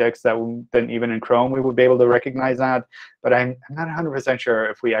no index, then even in Chrome we would be able to recognize that. But I'm not 100% sure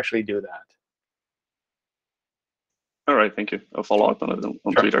if we actually do that. All right, thank you. I'll follow up on it on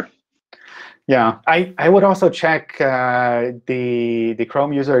Twitter. Yeah, I would also check the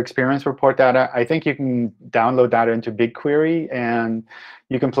Chrome user experience report data. I think you can download data into BigQuery, and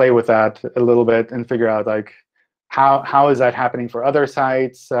you can play with that a little bit and figure out like how is that happening for other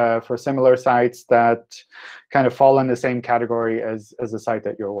sites, for similar sites that kind of fall in the same category as the site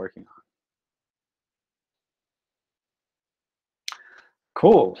that you're working on.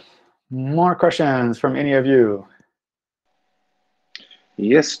 Cool. More questions from any of you?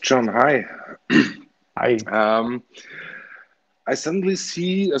 Yes, John, hi. Hi. I suddenly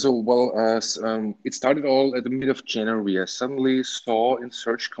see, it started all at the mid of January. I suddenly saw in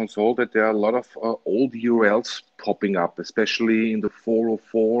Search Console that there are a lot of old URLs popping up, especially in the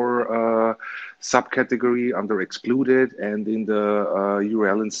 404 subcategory under excluded and in the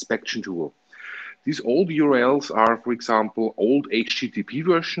URL inspection tool. These old URLs are, for example, old HTTP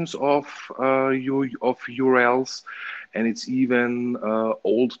versions of URLs, and it's even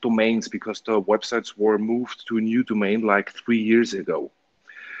old domains because the websites were moved to a new domain like 3 years ago.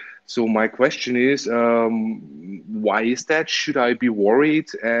 So my question is, why is that? Should I be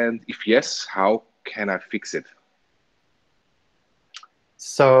worried? And if yes, how can I fix it?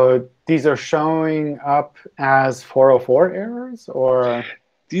 So these are showing up as 404 errors, or?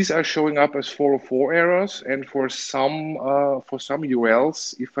 These are showing up as 404 errors, and for some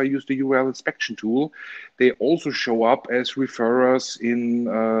URLs, if I use the URL inspection tool, they also show up as referrers in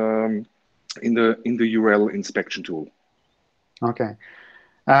the URL inspection tool. Okay.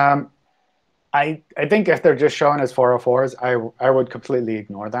 I think if they're just shown as 404s, I would completely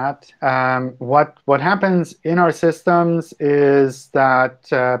ignore that. What happens in our systems is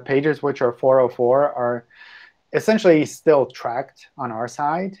that pages which are 404 are essentially still tracked on our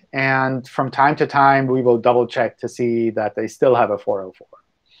side. And from time to time, we will double check to see that they still have a 404.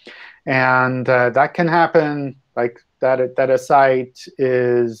 And that can happen like that a site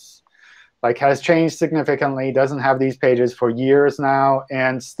is has changed significantly, doesn't have these pages for years now,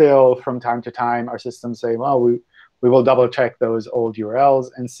 and still from time to time our systems say, well, we will double check those old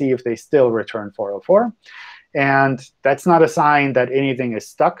URLs and see if they still return 404. And that's not a sign that anything is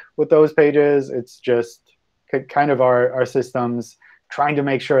stuck with those pages. It's just kind of our systems trying to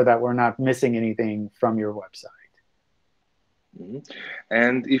make sure that we're not missing anything from your website. Mm-hmm.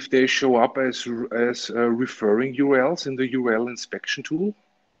 And if they show up as referring URLs in the URL inspection tool?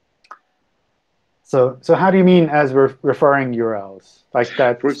 So how do you mean as referring URLs? Like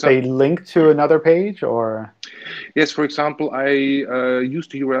that they link to another page, or? Yes, for example, I use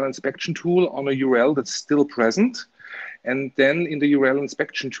the URL inspection tool on a URL that's still present. And then in the URL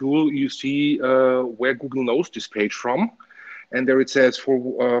inspection tool, you see where Google knows this page from. And there it says,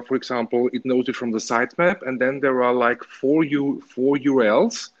 for example, it knows it from the sitemap. And then there are like four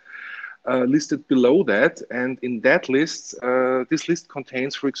URLs listed below that. And in that list, this list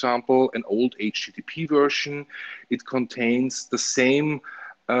contains, for example, an old HTTP version. It contains the same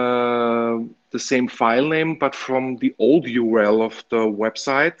file name, but from the old URL of the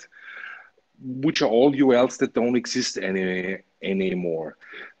website, which are all URLs that don't exist anymore.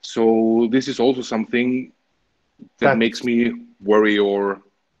 So this is also something that makes me worry, or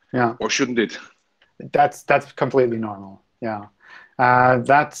shouldn't it? That's completely normal. Yeah,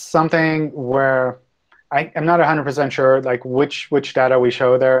 that's something where I'm not 100% sure like which data we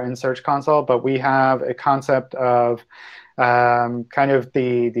show there in Search Console, but we have a concept of kind of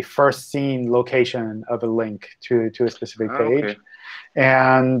the first seen location of a link to a specific page, okay.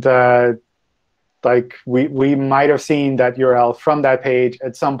 And like we might have seen that URL from that page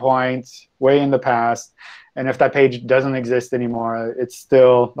at some point way in the past. And if that page doesn't exist anymore, it's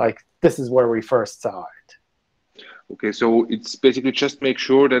still like, this is where we first saw it. OK, so it's basically just make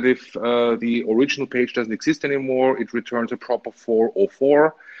sure that if the original page doesn't exist anymore, it returns a proper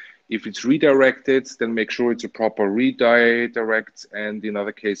 404. If it's redirected, then make sure it's a proper redirect. And in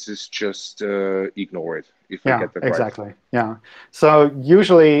other cases, just ignore it. If I get that exactly. Right. Yeah. So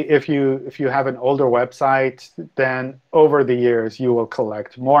usually, if you have an older website, then over the years you will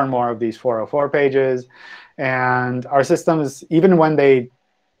collect more and more of these 404 pages, and our systems, even when they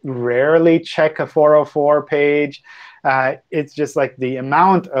rarely check a 404 page, it's just like the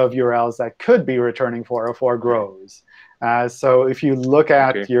amount of URLs that could be returning 404 grows. So if you look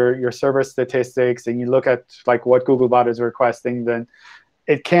at your server statistics and you look at like what Googlebot is requesting, then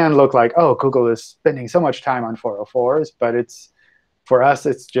it can look like, oh, Google is spending so much time on 404s, but for us,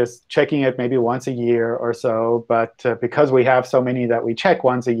 it's just checking it maybe once a year or so. But because we have so many that we check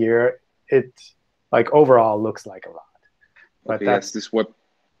once a year, it like overall looks like a lot. But okay, yes, this web.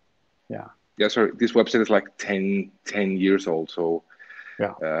 Yeah. Yeah, sorry. This website is like 10 years old. So.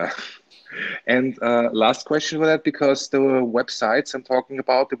 Yeah. And last question for that, because the websites I'm talking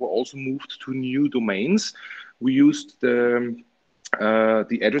about, they were also moved to new domains. We used the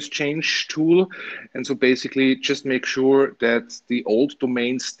address change tool, and so basically just make sure that the old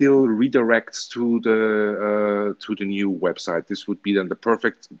domain still redirects to the new website. This would be then the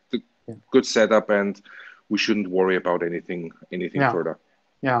perfect, good setup, and we shouldn't worry about anything further.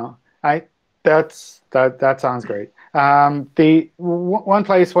 Yeah, that sounds great. The one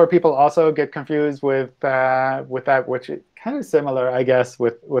place where people also get confused with that, which is kind of similar, I guess,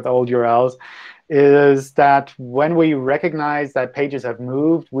 with old URLs, is that when we recognize that pages have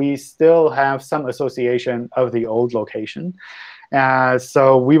moved, we still have some association of the old location.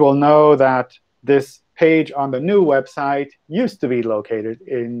 So we will know that this page on the new website used to be located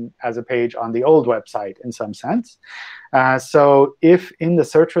as a page on the old website in some sense. So if in the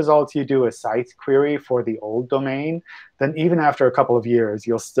search results you do a site query for the old domain, then even after a couple of years,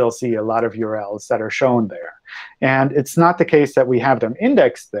 you'll still see a lot of URLs that are shown there. And it's not the case that we have them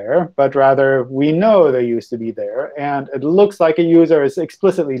indexed there, but rather we know they used to be there. And it looks like a user is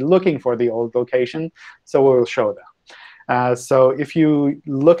explicitly looking for the old location, so we'll show them. So if you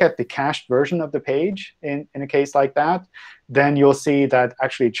look at the cached version of the page in a case like that, then you'll see that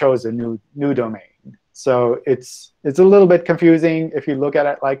actually it chose a new domain. So it's a little bit confusing if you look at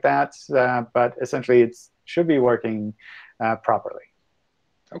it like that, but essentially it should be working properly.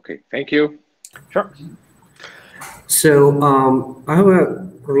 OK, thank you. Sure. So I have a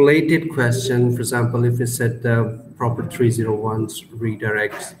related question. For example, if you set the proper 301s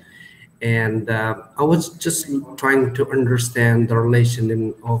redirects, and I was just trying to understand the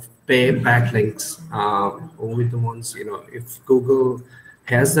relation of backlinks with the ones, if Google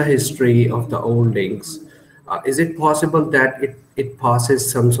has the history of the old links, is it possible that it passes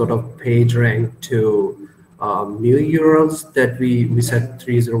some sort of page rank to new URLs that we set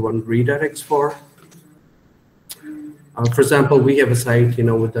 301 redirects for? For example, we have a site,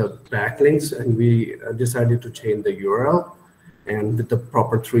 with the backlinks, and we decided to change the URL and with the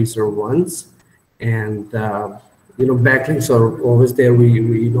proper 301s, and backlinks are always there.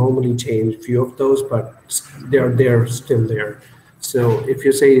 We normally change a few of those, but they're still there. So if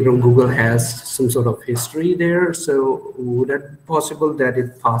you say Google has some sort of history there, so would that possible that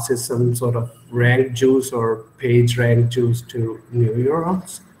it passes some sort of rank juice or page rank juice to new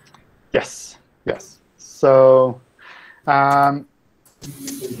URLs? Yes. So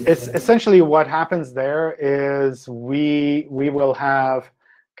it's essentially what happens there is we will have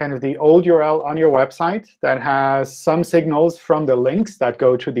kind of the old URL on your website that has some signals from the links that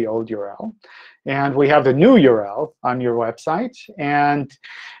go to the old URL. And we have the new URL on your website. And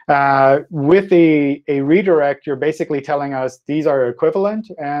with a redirect, you're basically telling us these are equivalent,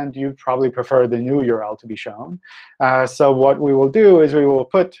 and you probably prefer the new URL to be shown. So what we will do is we will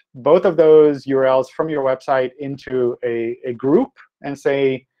put both of those URLs from your website into a group and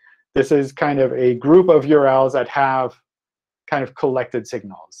say, this is kind of a group of URLs that have kind of collected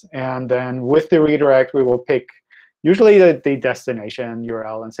signals. And then with the redirect, we will pick usually the destination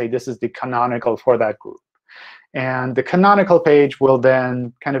URL and say, this is the canonical for that group. And the canonical page will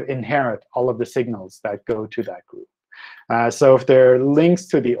then kind of inherit all of the signals that go to that group. So if there are links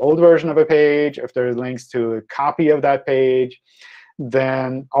to the old version of a page, if there are links to a copy of that page,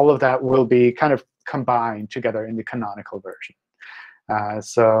 then all of that will be kind of combined together in the canonical version.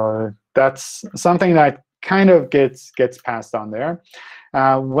 So that's something that kind of gets passed on there.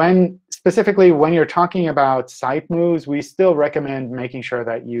 Specifically, when you're talking about site moves, we still recommend making sure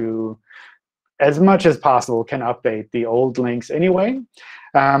that you, as much as possible, can update the old links anyway.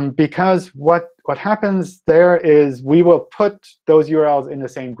 Because what happens there is we will put those URLs in the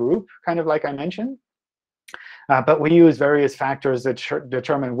same group, kind of like I mentioned. But we use various factors that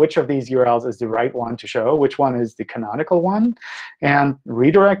determine which of these URLs is the right one to show, which one is the canonical one. And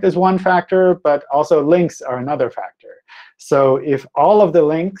redirect is one factor, but also links are another factor. So if all of the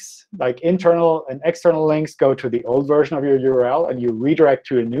links, like internal and external links, go to the old version of your URL and you redirect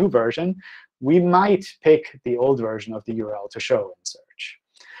to a new version, we might pick the old version of the URL to show in search.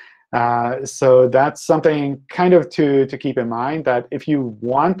 So that's something kind of to keep in mind, that if you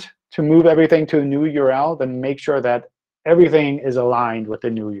want to move everything to a new URL, then make sure that everything is aligned with the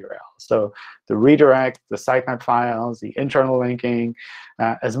new URL. So the redirect, the sitemap files, the internal linking,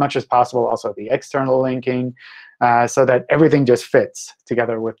 as much as possible, also the external linking, so that everything just fits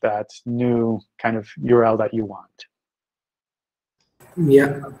together with that new kind of URL that you want.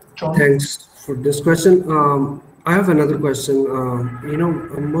 Yeah, thanks for this question. I have another question.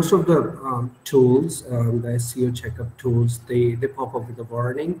 Most of the tools, the SEO checkup tools, they pop up with a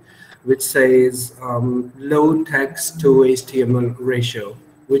warning which says low text to HTML ratio,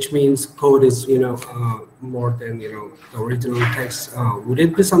 which means code is more than the original text. Would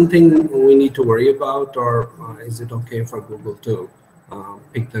it be something we need to worry about, or is it okay for Google to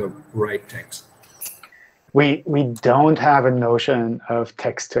pick the right text? We don't have a notion of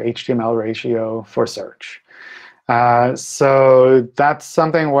text to HTML ratio for search. So that's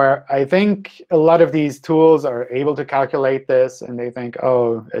something where I think a lot of these tools are able to calculate this, and they think,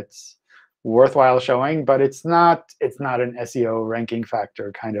 oh, it's worthwhile showing, but it's not an SEO ranking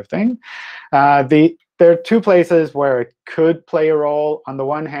factor kind of thing. There are two places where it could play a role. On the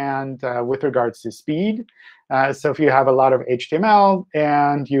one hand, with regards to speed. So if you have a lot of HTML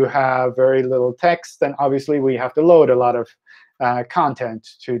and you have very little text, then obviously we have to load a lot of content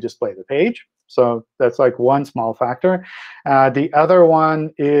to display the page. So that's like one small factor. The other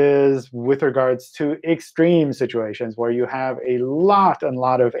one is with regards to extreme situations where you have a lot of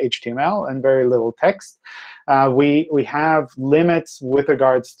HTML and very little text. We have limits with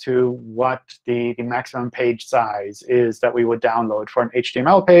regards to what the maximum page size is that we would download for an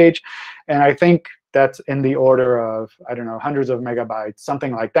HTML page. And I think that's in the order of, I don't know, hundreds of megabytes,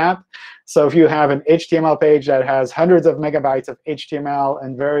 something like that. So if you have an HTML page that has hundreds of megabytes of HTML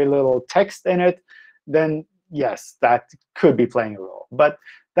and very little text in it, then yes, that could be playing a role. But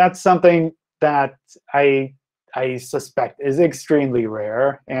that's something that I suspect is extremely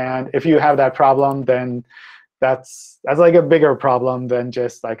rare. And if you have that problem, then that's like a bigger problem than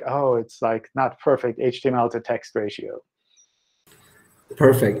just like, oh, it's like not perfect HTML to text ratio.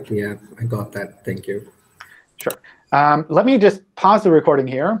 Perfect. Yeah, I got that. Thank you. Sure. Let me just pause the recording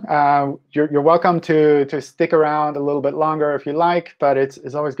here. You're welcome to stick around a little bit longer if you like, but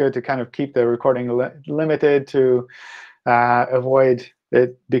it's always good to kind of keep the recording limited to avoid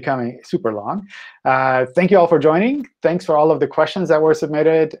it becoming super long. Thank you all for joining. Thanks for all of the questions that were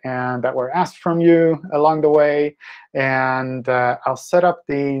submitted and that were asked from you along the way. And I'll set up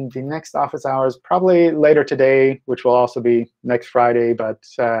the next office hours probably later today, which will also be next Friday, but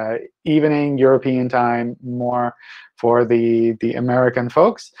evening European time, more for the American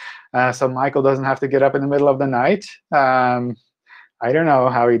folks. So Michael doesn't have to get up in the middle of the night. I don't know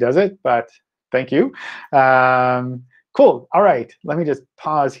how he does it, but thank you. Cool. All right. Let me just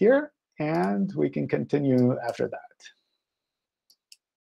pause here, and we can continue after that.